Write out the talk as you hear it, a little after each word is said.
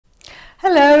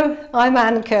Hello,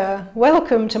 I'm Kerr.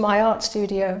 Welcome to my art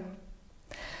studio.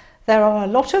 There are a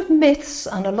lot of myths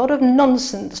and a lot of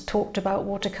nonsense talked about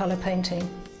watercolour painting.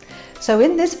 So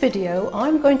in this video,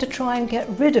 I'm going to try and get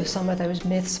rid of some of those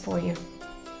myths for you.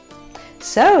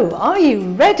 So, are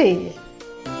you ready?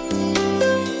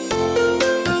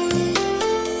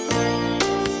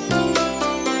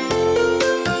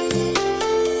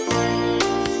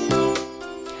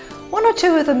 One or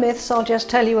two of the myths I'll just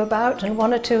tell you about, and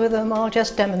one or two of them I'll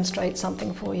just demonstrate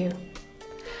something for you.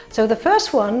 So the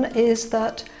first one is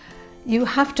that you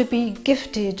have to be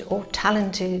gifted or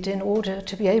talented in order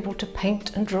to be able to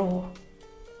paint and draw.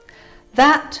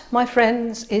 That, my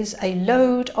friends, is a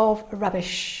load of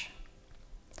rubbish.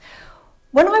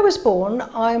 When I was born,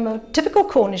 I'm a typical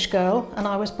Cornish girl, and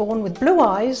I was born with blue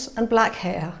eyes and black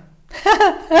hair.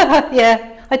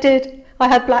 Yeah, I did. I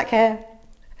had black hair.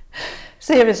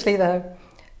 Seriously though,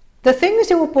 the things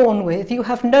you were born with, you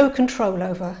have no control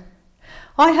over.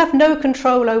 I have no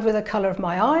control over the colour of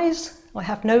my eyes. I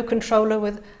have no control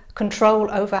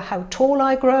over how tall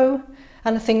I grow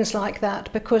and things like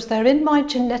that, because they're in my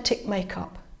genetic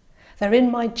makeup. They're in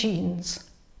my genes.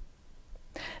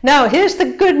 Now here's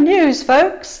the good news,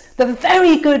 folks, the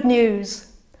very good news.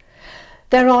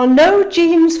 There are no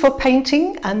genes for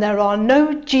painting and there are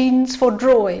no genes for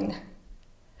drawing.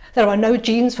 There are no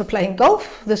genes for playing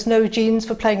golf, there's no genes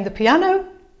for playing the piano.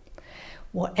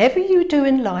 Whatever you do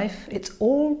in life, it's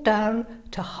all down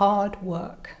to hard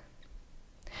work.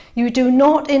 You do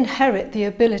not inherit the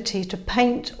ability to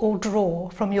paint or draw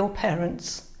from your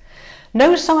parents.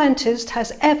 No scientist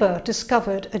has ever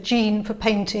discovered a gene for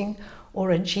painting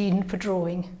or a gene for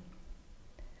drawing.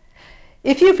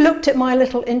 If you've looked at my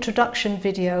little introduction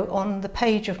video on the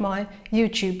page of my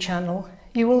YouTube channel,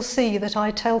 you will see that I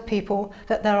tell people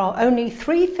that there are only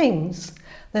 3 things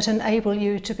that enable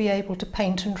you to be able to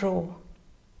paint and draw.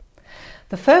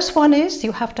 The first one is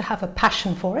you have to have a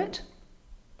passion for it.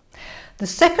 The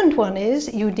second one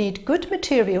is you need good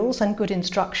materials and good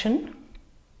instruction.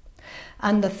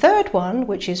 And the third one,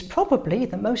 which is probably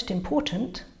the most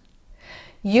important,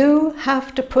 you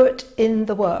have to put in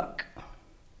the work.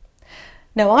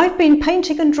 Now, I've been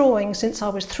painting and drawing since I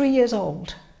was 3 years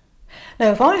old.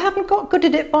 Now, if I haven't got good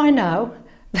at it by now,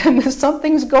 then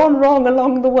something's gone wrong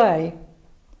along the way.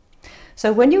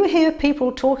 So when you hear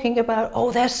people talking about,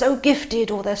 oh, they're so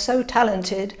gifted or they're so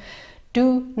talented,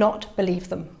 do not believe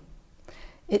them.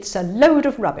 It's a load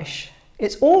of rubbish.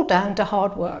 It's all down to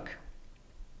hard work.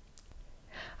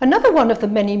 Another one of the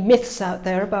many myths out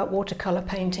there about watercolour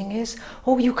painting is,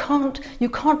 oh, you can't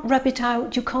rub it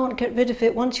out, you can't get rid of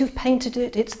it. Once you've painted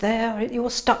it, it's there,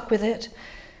 you're stuck with it.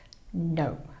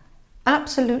 No.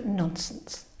 Absolute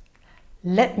nonsense.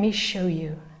 Let me show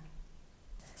you.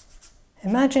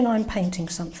 Imagine I'm painting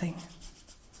something.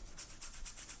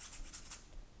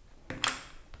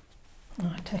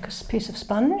 I take a piece of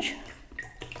sponge.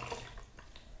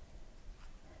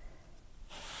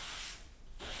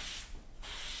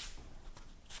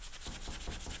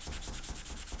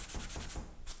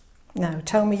 Now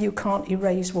tell me you can't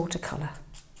erase watercolour.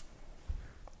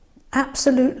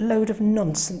 Absolute load of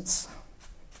nonsense.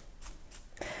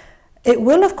 It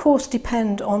will of course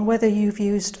depend on whether you've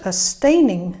used a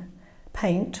staining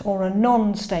paint or a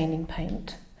non-staining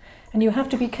paint, and you have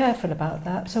to be careful about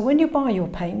that. So when you buy your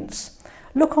paints,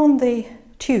 look on the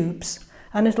tubes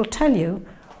and it'll tell you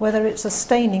whether it's a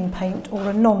staining paint or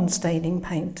a non-staining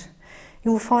paint.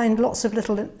 You'll find lots of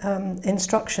little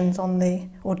instructions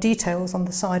or details on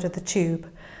the side of the tube,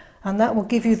 and that will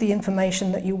give you the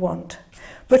information that you want.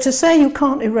 But to say you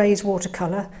can't erase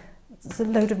watercolour is a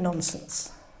load of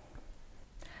nonsense.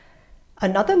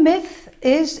 Another myth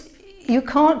is you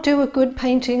can't do a good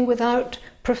painting without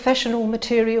professional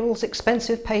materials,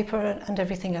 expensive paper and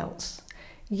everything else.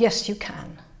 Yes, you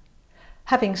can.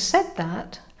 Having said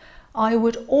that, I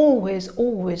would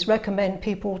always recommend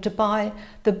people to buy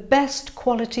the best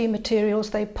quality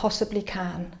materials they possibly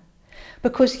can.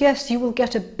 Because yes, you will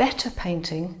get a better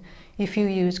painting if you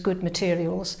use good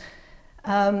materials.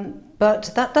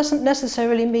 But that doesn't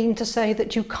necessarily mean to say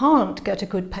that you can't get a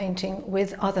good painting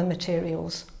with other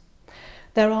materials.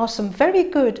 There are some very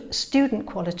good student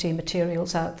quality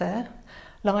materials out there,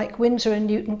 like Winsor &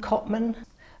 Newton Cotman.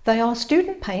 They are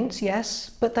student paints,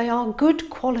 yes, but they are good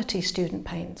quality student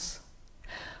paints.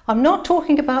 I'm not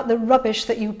talking about the rubbish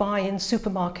that you buy in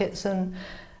supermarkets and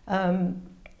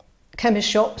chemist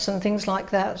shops and things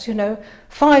like that. You know,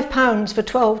 £5 for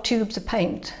 12 tubes of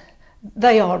paint.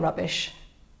 They are rubbish.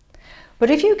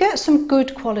 But if you get some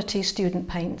good quality student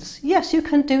paints, yes, you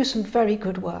can do some very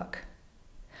good work.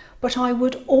 But I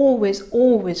would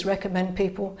always recommend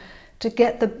people to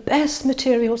get the best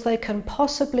materials they can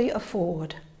possibly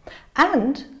afford.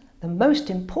 And the most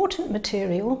important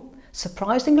material,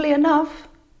 surprisingly enough,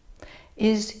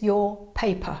 is your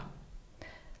paper.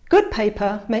 Good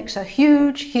paper makes a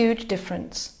huge, huge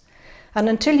difference. And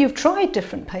until you've tried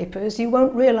different papers, you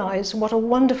won't realise what a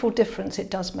wonderful difference it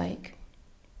does make.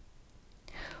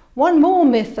 One more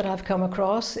myth that I've come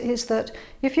across is that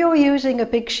if you're using a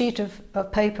big sheet of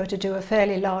paper to do a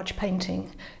fairly large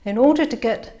painting, in order to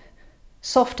get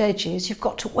soft edges, you've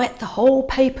got to wet the whole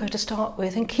paper to start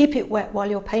with and keep it wet while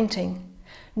you're painting.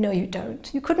 No, you don't.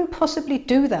 You couldn't possibly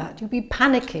do that. You'd be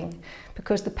panicking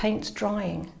because the paint's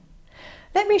drying.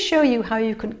 Let me show you how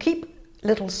you can keep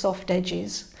little soft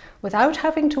edges without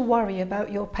having to worry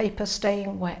about your paper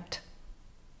staying wet.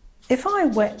 If I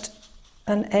wet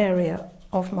an area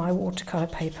of my watercolour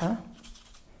paper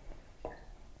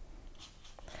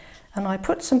and I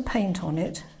put some paint on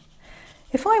it,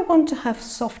 if I want to have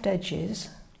soft edges,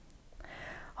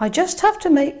 I just have to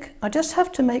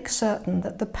make certain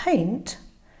that the paint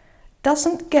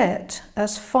doesn't get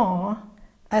as far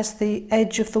as the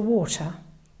edge of the water,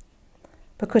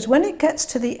 because when it gets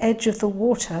to the edge of the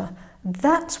water,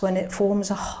 that's when it forms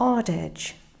a hard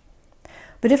edge.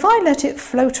 But if I let it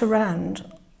float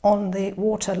around on the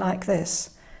water like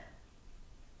this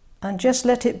and just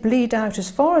let it bleed out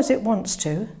as far as it wants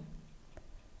to,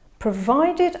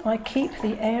 provided I keep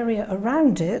the area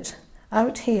around it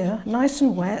out here nice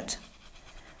and wet,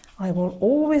 I will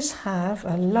always have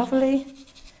a lovely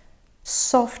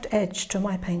soft edge to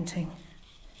my painting.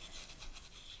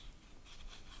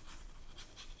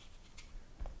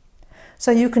 So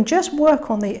you can just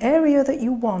work on the area that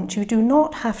you want. You do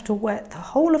not have to wet the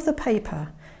whole of the paper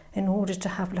in order to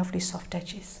have lovely soft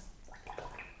edges.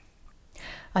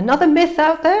 Another myth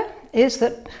out there is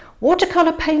that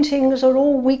watercolour paintings are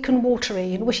all weak and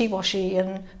watery and wishy-washy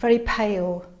and very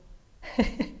pale.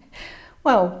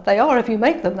 Well, they are if you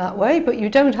make them that way, but you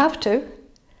don't have to.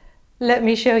 Let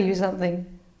me show you something.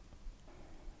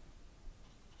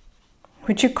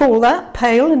 Would you call that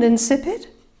pale and insipid?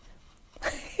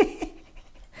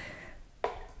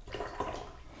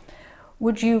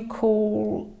 Would you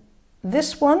call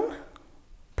this one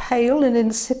pale and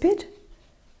insipid?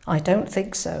 I don't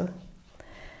think so.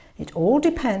 It all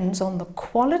depends on the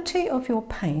quality of your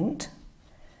paint,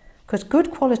 because good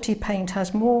quality paint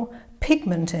has more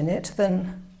pigment in it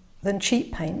than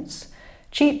cheap paints.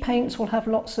 Cheap paints will have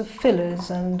lots of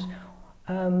fillers and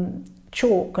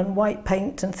chalk and white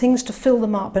paint and things to fill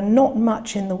them up, and not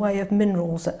much in the way of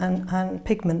minerals and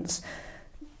pigments.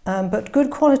 But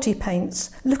good quality paints,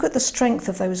 look at the strength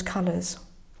of those colours.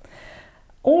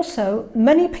 Also,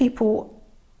 many people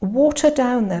water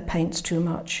down their paints too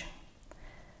much.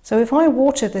 So if I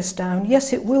water this down,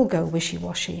 yes, it will go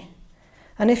wishy-washy.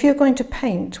 And if you're going to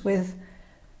paint with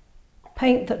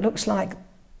paint that looks like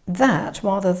that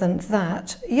rather than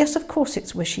that, yes, of course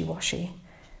it's wishy-washy.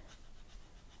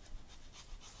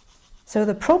 So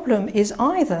the problem is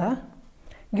either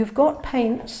you've got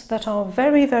paints that are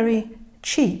very, very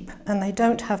cheap and they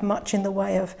don't have much in the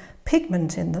way of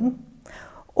pigment in them,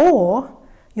 or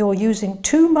you're using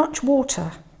too much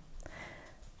water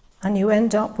and you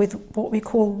end up with what we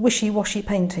call wishy-washy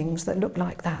paintings that look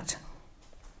like that.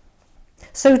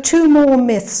 So 2 more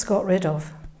myths got rid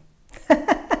of.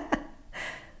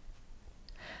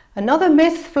 Another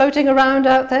myth floating around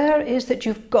out there is that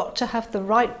you've got to have the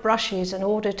right brushes in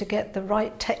order to get the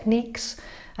right techniques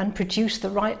and produce the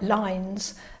right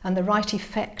lines and the right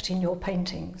effect in your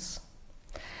paintings.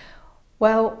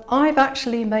 Well, I've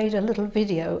actually made a little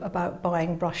video about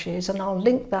buying brushes, and I'll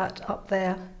link that up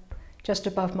there just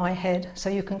above my head so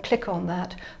you can click on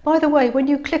that. By the way, when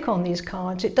you click on these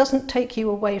cards, it doesn't take you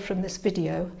away from this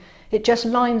video. It just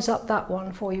lines up that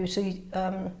one for you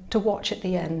to watch at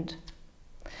the end.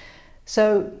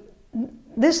 So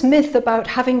this myth about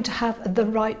having to have the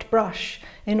right brush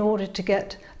in order to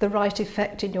get the right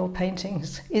effect in your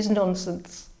paintings is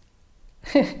nonsense.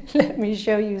 Let me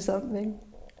show you something.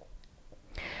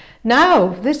 Now,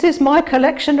 this is my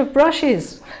collection of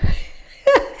brushes.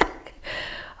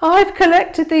 I've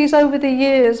collected these over the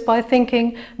years by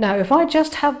thinking, now if I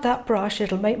just have that brush,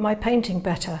 it'll make my painting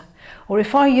better. Or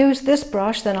if I use this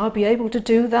brush, then I'll be able to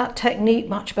do that technique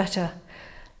much better.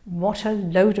 What a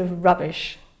load of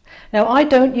rubbish. Now, I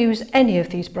don't use any of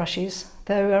these brushes.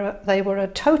 They were a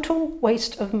total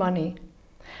waste of money.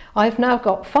 I've now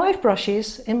got 5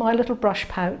 brushes in my little brush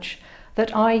pouch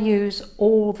that I use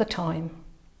all the time.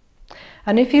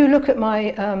 And if you look at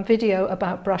my video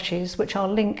about brushes, which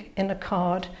I'll link in a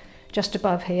card just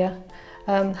above here,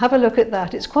 Have a look at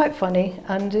that. It's quite funny,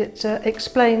 and it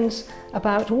explains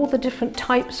about all the different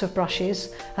types of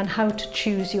brushes and how to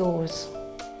choose yours.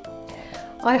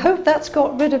 I hope that's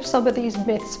got rid of some of these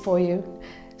myths for you,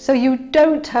 so you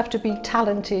don't have to be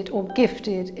talented or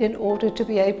gifted in order to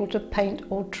be able to paint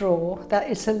or draw. That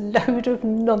is a load of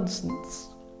nonsense.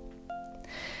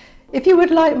 If you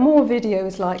would like more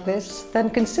videos like this, then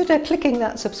consider clicking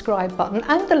that subscribe button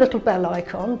and the little bell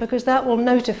icon, because that will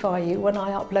notify you when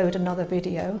I upload another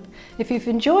video. If you've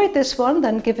enjoyed this one,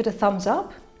 then give it a thumbs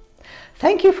up.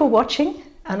 Thank you for watching,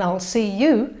 and I'll see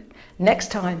you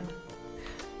next time.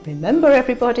 Remember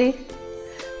everybody,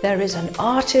 there is an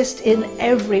artist in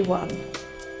everyone.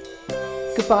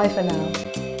 Goodbye for now.